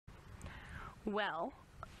Well,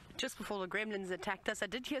 just before the gremlins attacked us, I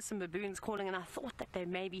did hear some baboons calling, and I thought that they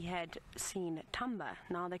maybe had seen Tumba.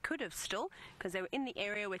 Now, they could have still, because they were in the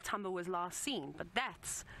area where Tumba was last seen, but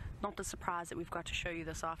that's not the surprise that we've got to show you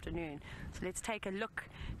this afternoon. So let's take a look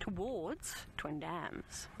towards Twin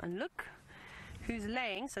Dams and look who's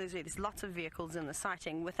laying. So there's lots of vehicles in the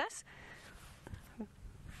sighting with us.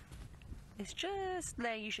 It's just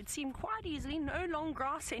laying. You should see him quite easily. No long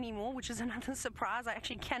grass anymore, which is another surprise. I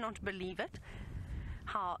actually cannot believe it,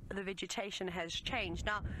 how the vegetation has changed.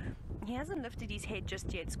 Now, he hasn't lifted his head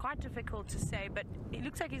just yet. It's quite difficult to say, but it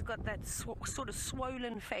looks like he's got that sort of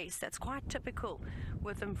swollen face that's quite typical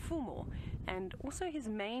with Mfumo. And also his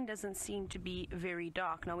mane doesn't seem to be very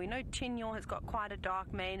dark. Now, we know Tinyo has got quite a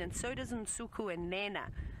dark mane, and so does Nsuku and Nena.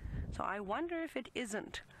 So I wonder if it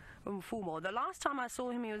isn't Mfumo. The last time I saw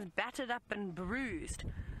him, he was battered up and bruised.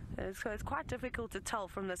 So it's quite difficult to tell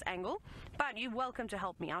from this angle, but you're welcome to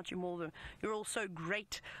help me out. You're all so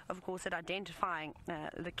great, of course, at identifying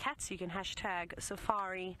the cats. You can hashtag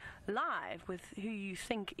Safari Live with who you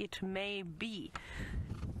think it may be.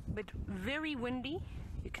 But very windy,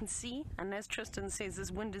 you can see, and as Tristan says,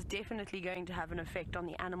 this wind is definitely going to have an effect on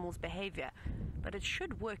the animal's behavior, but it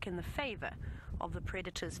should work in the favor of the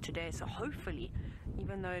predators today. So hopefully,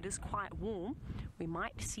 even though it is quite warm, we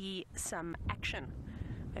might see some action.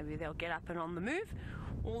 Maybe they'll get up and on the move.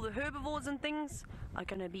 All the herbivores and things are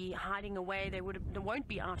going to be hiding away. They won't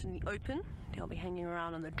be out in the open. They'll be hanging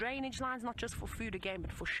around on the drainage lines, not just for food again, but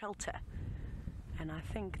for shelter. And I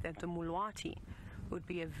think that the Mulwati would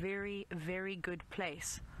be a very, very good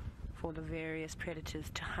place for the various predators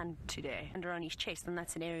to hunt today. Under on his chest, and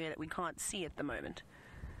that's an area that we can't see at the moment.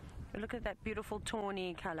 But look at that beautiful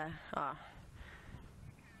tawny color. Ah.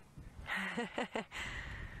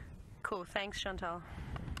 Cool, thanks Chantal.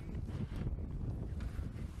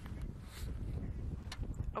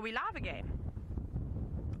 Are we live again?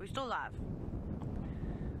 We're still live.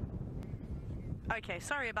 Okay,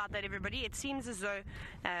 sorry about that everybody. It seems as though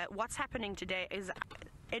what's happening today is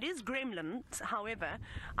it is gremlins. However,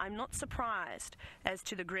 I'm not surprised as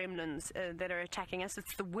to the gremlins that are attacking us.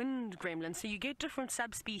 It's the wind gremlins. So you get different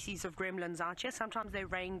subspecies of gremlins out here. Sometimes they're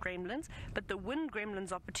rain gremlins, but the wind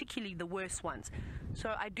gremlins are particularly the worst ones.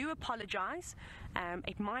 So I do apologize.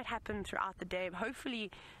 It might happen throughout the day. Hopefully,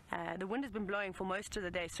 the wind has been blowing for most of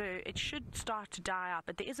the day, so it should start to die out.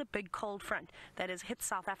 But there is a big cold front that has hit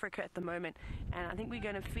South Africa at the moment, and I think we're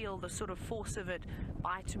going to feel the sort of force of it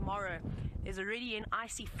by tomorrow. There's already an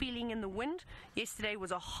icy feeling in the wind. Yesterday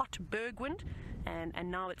was a hot berg wind, and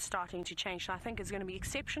now it's starting to change. So I think it's going to be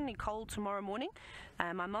exceptionally cold tomorrow morning.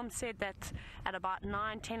 My mom said that at about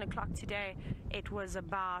 9-10 o'clock today, it was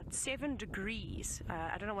about 7 degrees.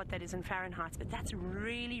 I don't know what that is in Fahrenheit, but that's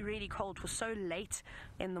really, really cold for so late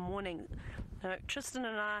in the morning. Tristan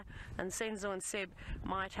and I and Senzo and Seb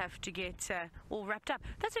might have to get all wrapped up.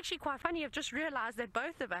 That's actually quite funny. I've just realized that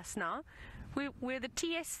both of us now, we're the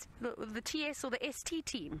TS or the ST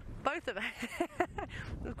team. Both of us.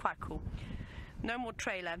 It's quite cool. No more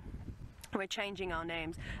trailer. We're changing our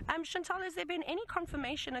names. Chantal, has there been any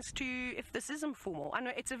confirmation as to if this is informal? I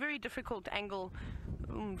know it's a very difficult angle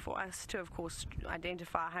for us to, of course,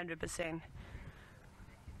 identify 100%.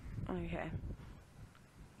 Okay.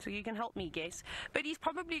 So you can help me guess. But he's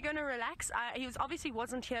probably going to relax. He obviously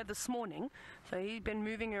wasn't here this morning, so he's been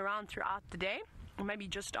moving around throughout the day. Or maybe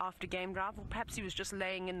just after game drive, or perhaps he was just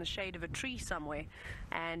laying in the shade of a tree somewhere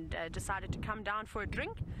and decided to come down for a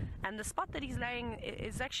drink. And the spot that he's laying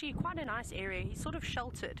is actually quite a nice area. He's sort of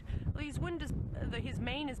sheltered. Well, his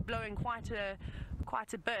mane is blowing quite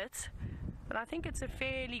a bit, but I think it's a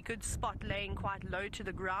fairly good spot, laying quite low to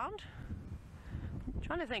the ground. I'm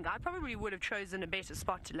trying to think. I probably would have chosen a better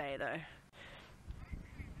spot to lay though.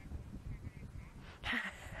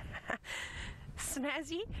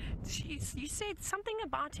 Snazzy, you said something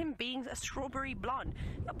about him being a strawberry blonde.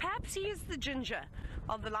 Perhaps he is the ginger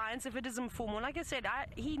of the lions if it is informal. Like I said,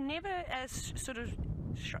 he never as sort of...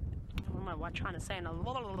 I don't know what I'm trying to say.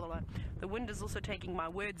 The wind is also taking my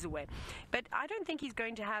words away. But I don't think he's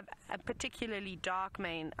going to have a particularly dark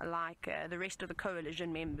mane like the rest of the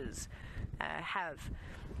coalition members have.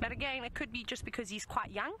 But again, it could be just because he's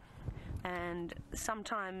quite young. And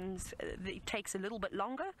sometimes it takes a little bit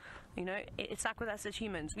longer. You know, it's like with us as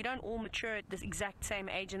humans. We don't all mature at the exact same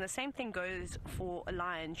age, and the same thing goes for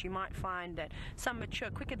lions. You might find that some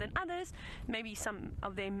mature quicker than others. Maybe some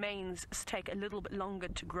of their manes take a little bit longer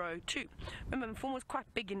to grow too. Remember, Mfumo was quite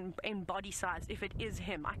big in body size. If it is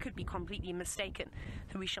him, I could be completely mistaken.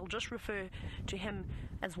 So we shall just refer to him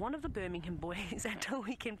as one of the Birmingham Boys until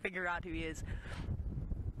we can figure out who he is.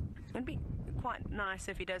 It'd be quite nice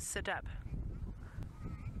if he does sit up.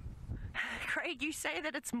 Craig, you say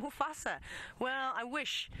that it's Mufasa. Well, I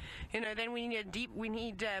wish. You know, then we need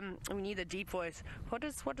a deep voice. What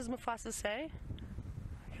does Mufasa say?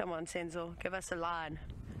 Come on, Senzo, give us a line.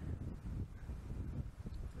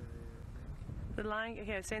 The line,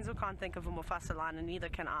 okay, Senzo can't think of a Mufasa line, and neither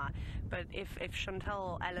can I. But if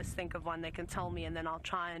Chantel, Alice think of one, they can tell me, and then I'll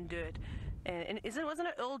try and do it. And wasn't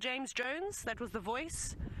it Earl James Jones that was the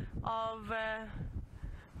voice of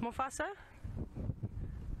Mufasa?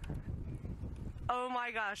 Oh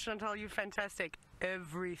my gosh, Chantal, you're fantastic.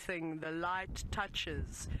 Everything the light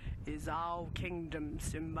touches is our kingdom,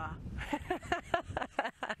 Simba.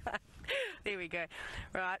 There we go.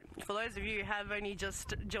 Right, for those of you who have only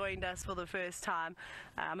just joined us for the first time,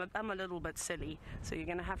 I'm a little bit silly, so you're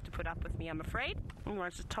going to have to put up with me, I'm afraid.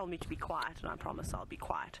 Everyone's just told me to be quiet, and I promise I'll be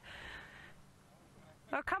quiet.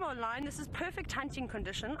 Oh, come on, Lion, this is perfect hunting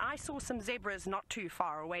condition. I saw some zebras not too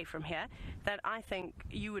far away from here that I think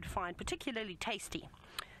you would find particularly tasty.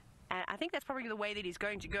 And I think that's probably the way that he's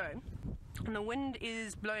going to go. And the wind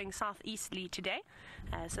is blowing southeasterly today,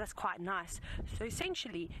 so that's quite nice. So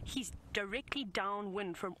essentially, he's directly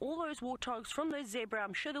downwind from all those warthogs, from those zebra.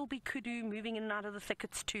 I'm sure there'll be kudu moving in and out of the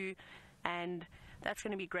thickets too, and that's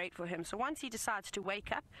going to be great for him. So once he decides to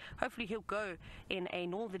wake up, hopefully he'll go in a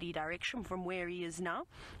northerly direction from where he is now,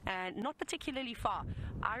 and not particularly far.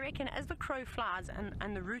 I reckon as the crow flies,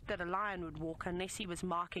 and the route that a lion would walk, unless he was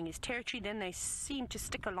marking his territory, then they seem to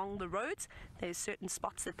stick along the roads. There's certain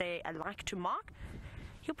spots that they like to mark.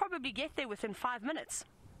 He'll probably get there within 5 minutes.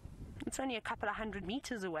 It's only a couple of 100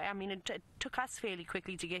 meters away. I mean, it took us fairly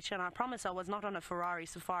quickly to get here, and I promise I was not on a Ferrari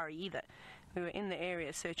safari either. We were in the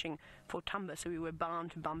area searching for Tumba, so we were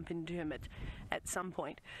bound to bump into him at some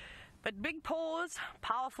point. But big paws,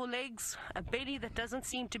 powerful legs, a belly that doesn't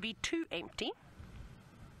seem to be too empty.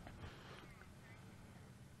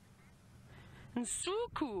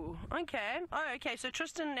 Nsuku, okay. Oh, okay, so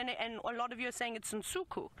Tristan and a lot of you are saying it's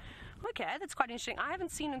Nsuku. Okay, that's quite interesting. I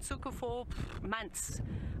haven't seen Nsuku for months.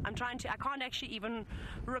 I can't actually even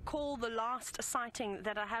recall the last sighting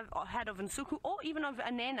that I have had of Nsuku, or even of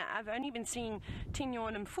Anena. I've only been seeing Tinyo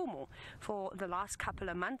and Mfumo for the last couple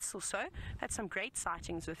of months or so. Had some great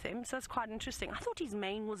sightings with him, so it's quite interesting. I thought his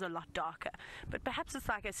mane was a lot darker, but perhaps it's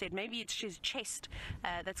like I said, maybe it's his chest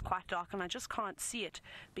that's quite dark, and I just can't see it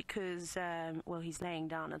because, well, he's laying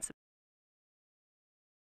down. It's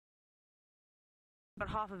about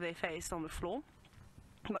half of their face on the floor.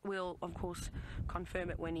 But we'll, of course,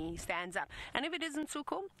 confirm it when he stands up. And if it is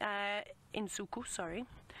Nsuku, sorry,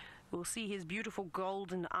 we'll see his beautiful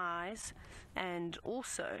golden eyes, and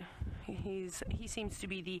also he seems to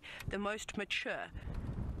be the most mature.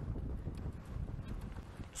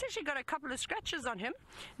 He's actually got a couple of scratches on him.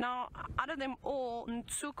 Now, out of them all,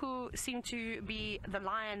 Nsuku seemed to be the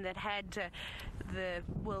lion that had the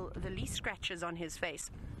least scratches on his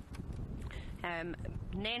face.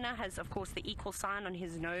 Nena has, of course, the equal sign on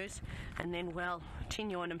his nose, and then, well,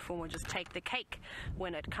 Tinyo and Mfumo just take the cake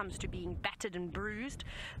when it comes to being battered and bruised,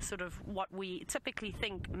 sort of what we typically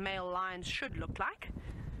think male lions should look like.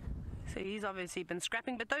 So he's obviously been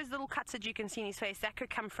scrapping, but those little cuts that you can see in his face, that could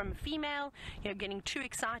come from a female, getting too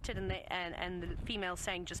excited, and the female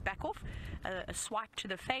saying just back off, a swipe to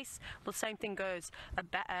the face. The same thing goes,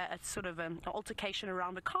 a sort of an altercation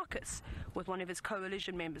around the carcass with one of his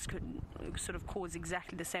coalition members could sort of cause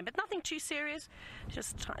exactly the same, but nothing too serious,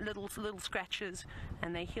 just little scratches,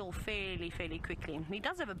 and they heal fairly quickly. He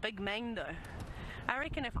does have a big mane though. I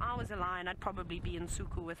reckon if I was a lion, I'd probably be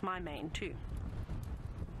Nsuku with my mane too.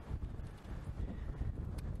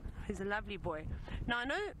 He's a lovely boy. Now,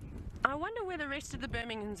 I wonder where the rest of the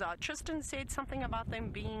Birminghams are. Tristan said something about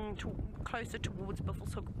them being closer towards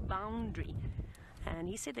Buffelshoek boundary, and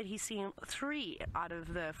he said that he's seen 3 out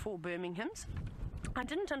of the 4 Birminghams. I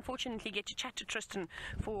didn't, unfortunately, get to chat to Tristan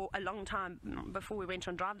for a long time before we went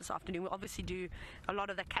on drive this afternoon. We'll obviously do a lot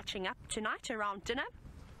of the catching up tonight around dinner,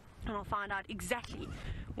 and I'll find out exactly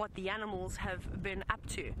what the animals have been up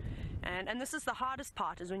to. And this is the hardest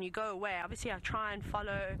part, is when you go away. Obviously, I try and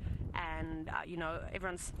follow, and I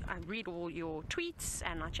read all your tweets,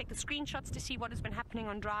 and I check the screenshots to see what has been happening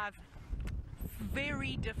on drive.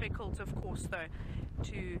 Very difficult, of course, though,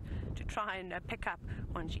 to try and pick up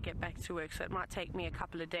once you get back to work, so it might take me a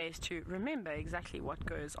couple of days to remember exactly what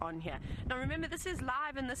goes on here. Now remember, this is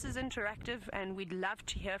live and this is interactive, and we'd love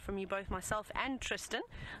to hear from you, both myself and Tristan,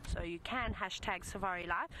 so you can hashtag Safari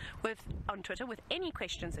Live on Twitter with any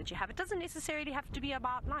questions that you have. It doesn't necessarily have to be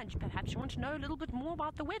about lunch. Perhaps you want to know a little bit more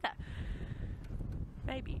about the weather.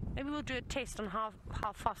 Maybe we'll do a test on how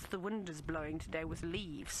fast the wind is blowing today with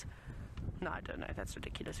leaves. No, I don't know. That's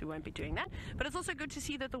ridiculous. We won't be doing that. But it's also good to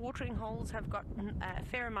see that the watering holes have got a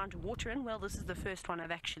fair amount of water in. Well, this is the first one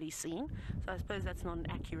I've actually seen, so I suppose that's not an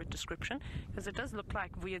accurate description, because it does look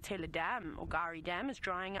like Tayla Dam or Gari Dam is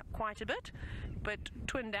drying up quite a bit, but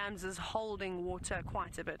Twin Dams is holding water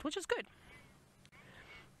quite a bit, which is good.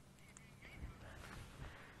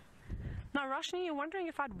 Now, Roshni, you're wondering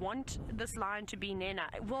if I'd want this lion to be Nena.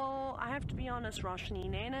 Well, I have to be honest, Roshni.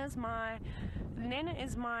 Nena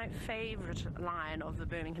is my favorite lion of the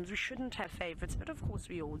Birminghams. We shouldn't have favorites, but of course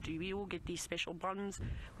we all do. We all get these special bonds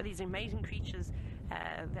with these amazing creatures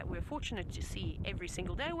that we're fortunate to see every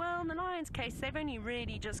single day. Well, in the lion's case, they've only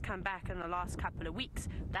really just come back in the last couple of weeks.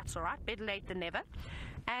 That's all right, better late than never.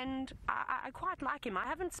 And I quite like him. I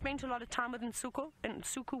haven't spent a lot of time with Nsuku.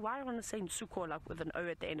 Why do I want to say Nsuku like with an O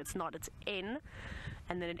at the end? It's not. It's N,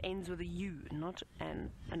 and then it ends with a U, not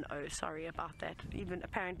an O. Sorry about that.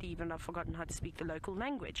 Apparently I've forgotten how to speak the local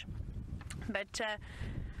language. But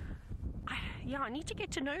I need to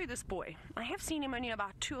get to know this boy. I have seen him only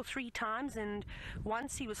about 2 or 3 times, and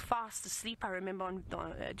once he was fast asleep, I remember on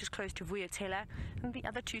just close to Tayla, and the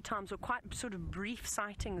other 2 times were quite sort of brief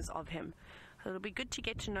sightings of him. So it'll be good to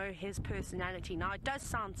get to know his personality. Now, it does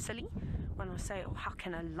sound silly when I say, oh, how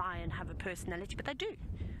can a lion have a personality? But they do.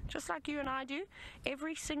 Just like you and I do.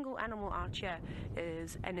 Every single animal out here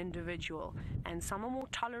is an individual, and some are more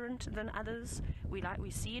tolerant than others. We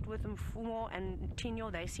see it with Mfumo and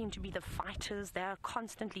Tinyo. They seem to be the fighters. They're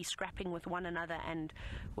constantly scrapping with one another, and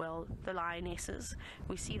well, the lionesses.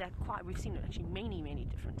 We've seen it actually many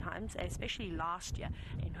different times, especially last year,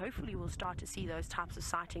 and hopefully we'll start to see those types of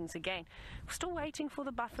sightings again. We're still waiting for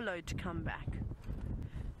the buffalo to come back.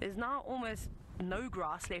 There's now almost no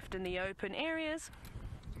grass left in the open areas,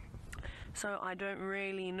 so I don't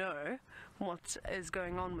really know what is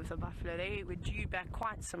going on with the buffalo. They were due back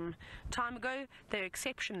quite some time ago. They're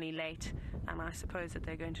exceptionally late, and I suppose that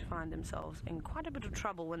they're going to find themselves in quite a bit of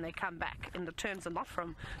trouble when they come back, in the terms of not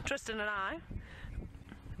from Tristan and I,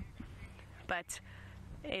 but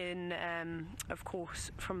in of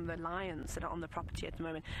course from the lions that are on the property at the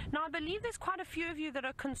moment. Now, I believe there's quite a few of you that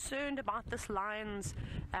are concerned about this lion's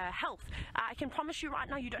health. I can promise you right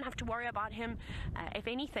now, you don't have to worry about him. If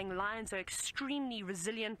anything, lions are extremely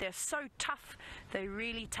resilient. They're so tough. They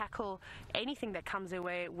really tackle anything that comes their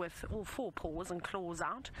way with all 4 paws and claws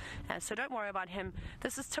out. So don't worry about him.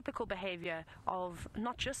 This is typical behavior of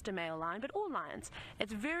not just a male lion, but all lions.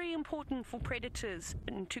 It's very important for predators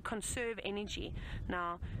to conserve energy.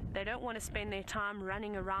 Now, they don't want to spend their time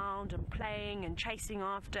running around and playing and chasing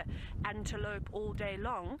after antelope all day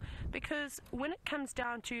long, because when it comes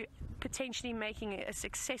down to potentially making a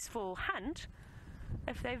successful hunt,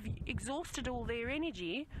 if they've exhausted all their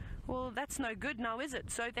energy, well, that's no good now, is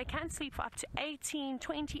it? So they can sleep for up to 18,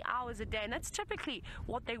 20 hours a day, and that's typically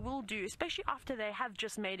what they will do, especially after they have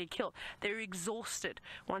just made a kill. They're exhausted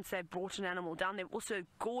once they've brought an animal down. They've also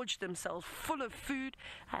gorged themselves full of food,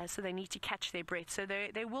 so they need to catch their breath. So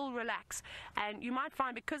they will relax, and you might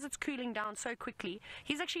find, because it's cooling down so quickly,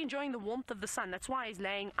 he's actually enjoying the warmth of the sun. That's why he's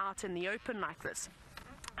laying out in the open like this.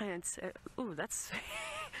 And it's, that's...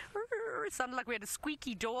 It sounded like we had a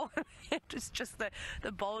squeaky door. It was just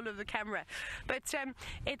the bowl of the camera. But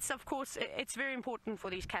it's, of course, it's very important for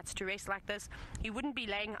these cats to rest like this. He wouldn't be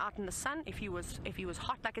laying out in the sun if he was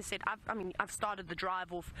hot. Like I said, I've started the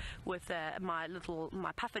drive off with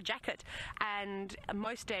my puffer jacket, and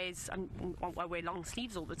most days I wear long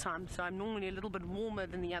sleeves all the time, so I'm normally a little bit warmer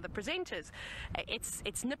than the other presenters.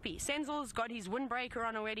 It's nippy. Senzel's got his windbreaker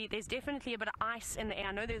on already. There's definitely a bit of ice in the air.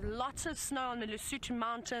 I know there's lots of snow on the Lesotho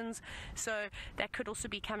Mountains, so that could also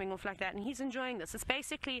be coming off like that, and he's enjoying this. It's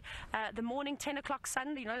basically the morning 10 o'clock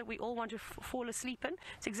sun, you know, that we all want to fall asleep in.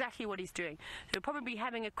 It's exactly what he's doing. So he'll probably be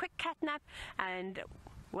having a quick cat nap, and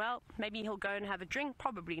well, maybe he'll go and have a drink.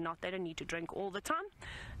 Probably not. They don't need to drink all the time.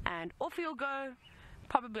 And off he'll go,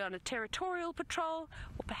 probably on a territorial patrol,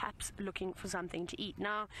 or perhaps looking for something to eat.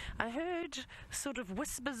 Now, I heard sort of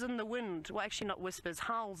whispers in the wind, well, actually not whispers,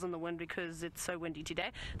 howls in the wind, because it's so windy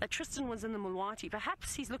today, that Tristan was in the Mulwati.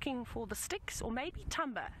 Perhaps he's looking for the sticks, or maybe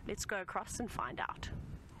Tumba. Let's go across and find out.